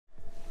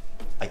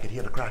could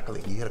hear the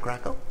crackling. You hear the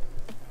crackle?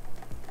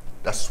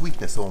 That's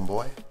sweetness,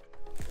 homeboy.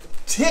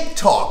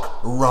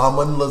 TikTok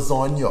Ramen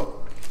Lasagna.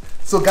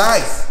 So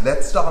guys,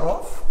 let's start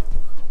off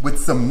with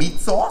some meat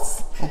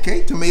sauce,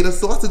 okay? Tomato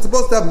sauce. It's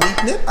supposed to have meat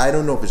in it. I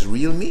don't know if it's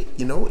real meat,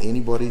 you know,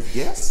 anybody's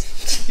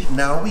guess.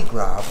 Now we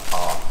grab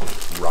our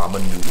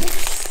ramen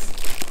noodles.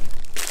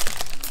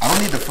 I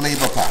don't need the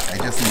flavor pack, I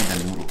just need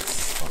the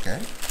noodles, okay?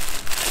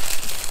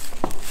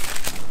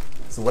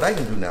 So what I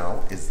can do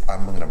now is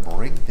I'm gonna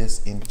break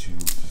this into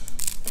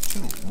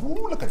two.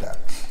 Ooh, look at that.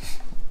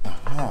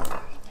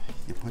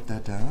 You put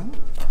that down.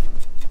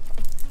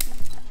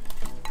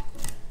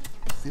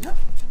 See that?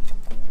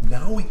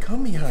 Now we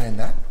come behind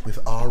that with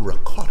our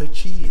ricotta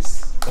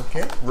cheese,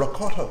 okay?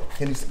 Ricotta,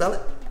 can you spell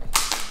it?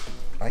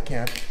 I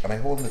can't, and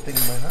I'm holding the thing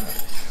in my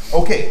hand.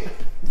 Okay,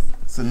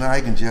 so now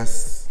I can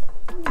just,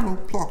 you know,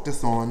 plop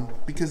this on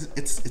because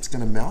it's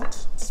gonna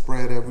melt,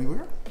 spread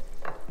everywhere.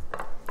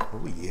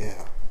 Oh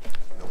yeah.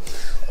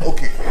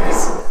 Okay.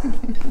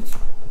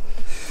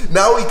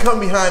 Now we come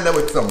behind that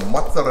with some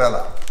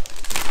mozzarella.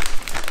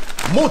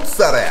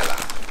 Mozzarella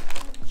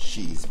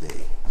cheese, babe.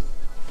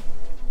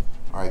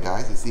 All right,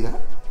 guys, you see that?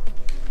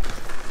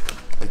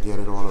 I get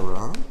it all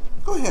around.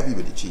 Go heavy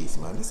with the cheese,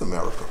 man. This is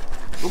America.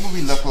 What would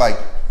we look like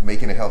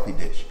making a healthy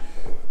dish?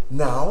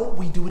 Now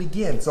we do it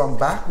again. So I'm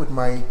back with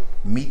my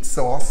meat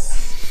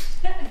sauce.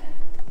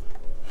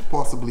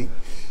 Possibly.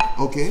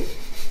 Okay.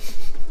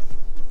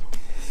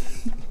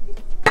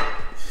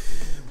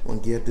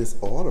 Want to get this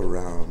all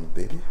around,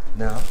 baby.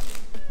 Now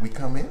we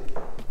come in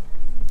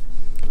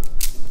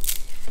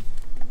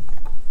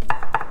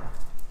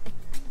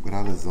with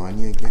our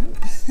lasagna again.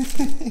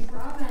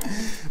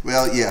 Ramen.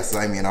 Well, yes,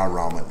 I mean our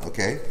ramen,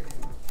 okay?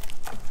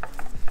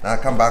 Now I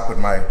come back with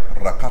my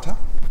ricotta.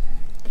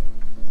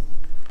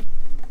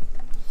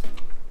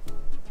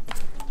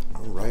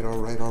 All right, all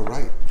right, all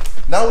right.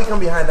 Now we come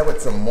behind that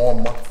with some more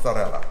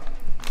mozzarella.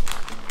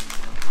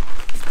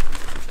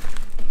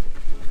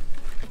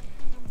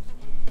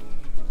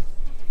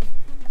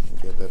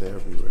 Get that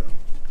everywhere.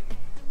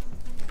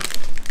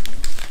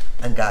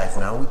 And guys,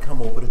 now we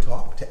come over the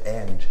top to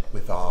end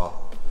with our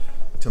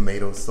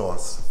tomato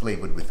sauce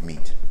flavored with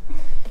meat.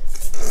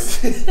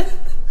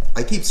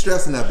 I keep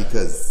stressing that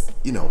because,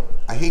 you know,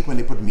 I hate when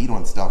they put meat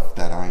on stuff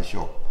that I ain't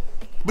sure.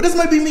 But this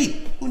might be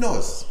meat. Who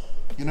knows?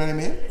 You know what I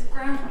mean? It's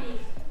ground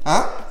beef.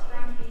 Huh? It's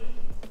ground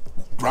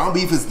beef. Ground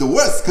beef is the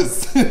worst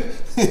because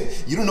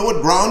you don't know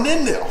what ground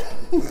in there.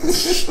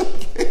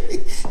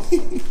 Okay.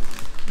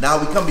 Now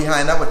we come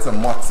behind that with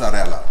some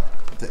mozzarella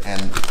to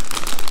end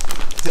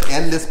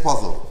this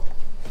puzzle.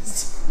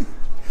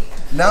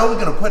 Now we're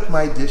gonna put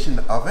my dish in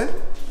the oven.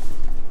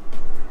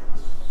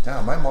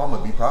 Damn, my mom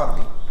would be proud of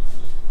me.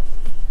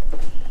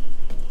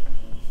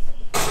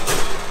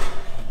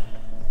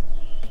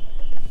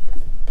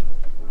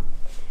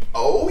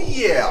 Oh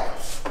yeah!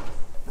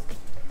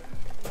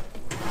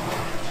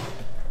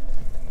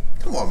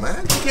 Come on,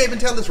 man. You can't even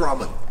tell this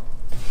ramen.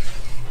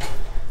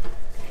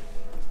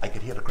 I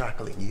could hear the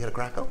crackling. You hear the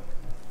crackle?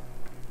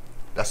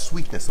 That's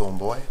sweetness,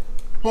 homeboy.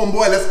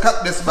 Homeboy, let's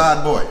cut this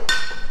bad boy.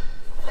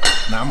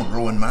 Now I'm a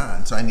growing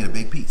man, so I need a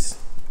big piece.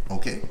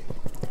 Okay?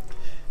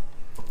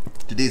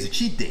 Today's a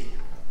cheat day.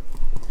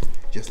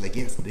 Just like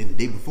yesterday and the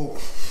day before.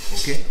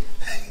 Okay?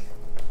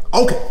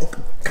 Okay.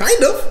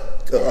 Kind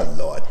of. Oh,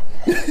 Lord.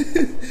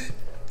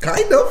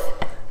 Kind of.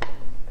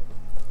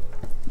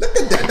 Look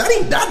at that. That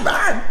ain't that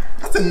bad.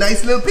 That's a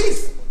nice little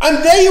piece.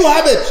 And there you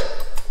have it.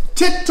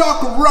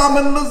 TikTok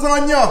Ramen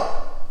Lasagna.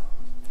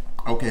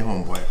 Okay,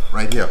 homeboy.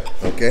 Right here.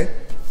 Okay?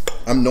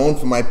 I'm known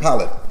for my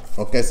palate.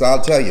 Okay, so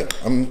I'll tell you.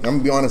 I'm gonna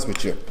be honest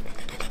with you.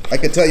 I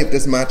can tell you if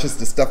this matches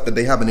the stuff that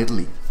they have in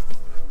Italy.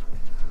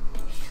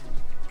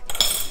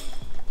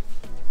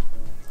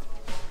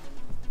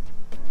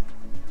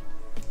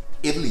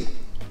 Italy.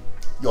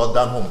 You're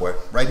done, homeboy.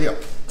 Right here.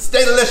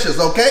 Stay delicious,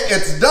 okay?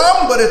 It's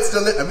dumb, but it's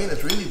delicious. I mean,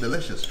 it's really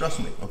delicious. Trust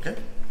me, okay?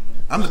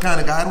 I'm the kind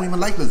of guy I don't even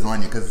like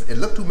lasagna because it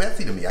looked too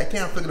messy to me. I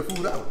can't figure the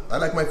food out. I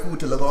like my food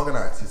to look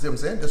organized. You see what I'm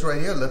saying? This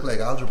right here look like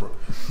algebra.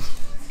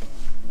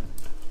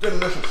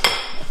 Delicious.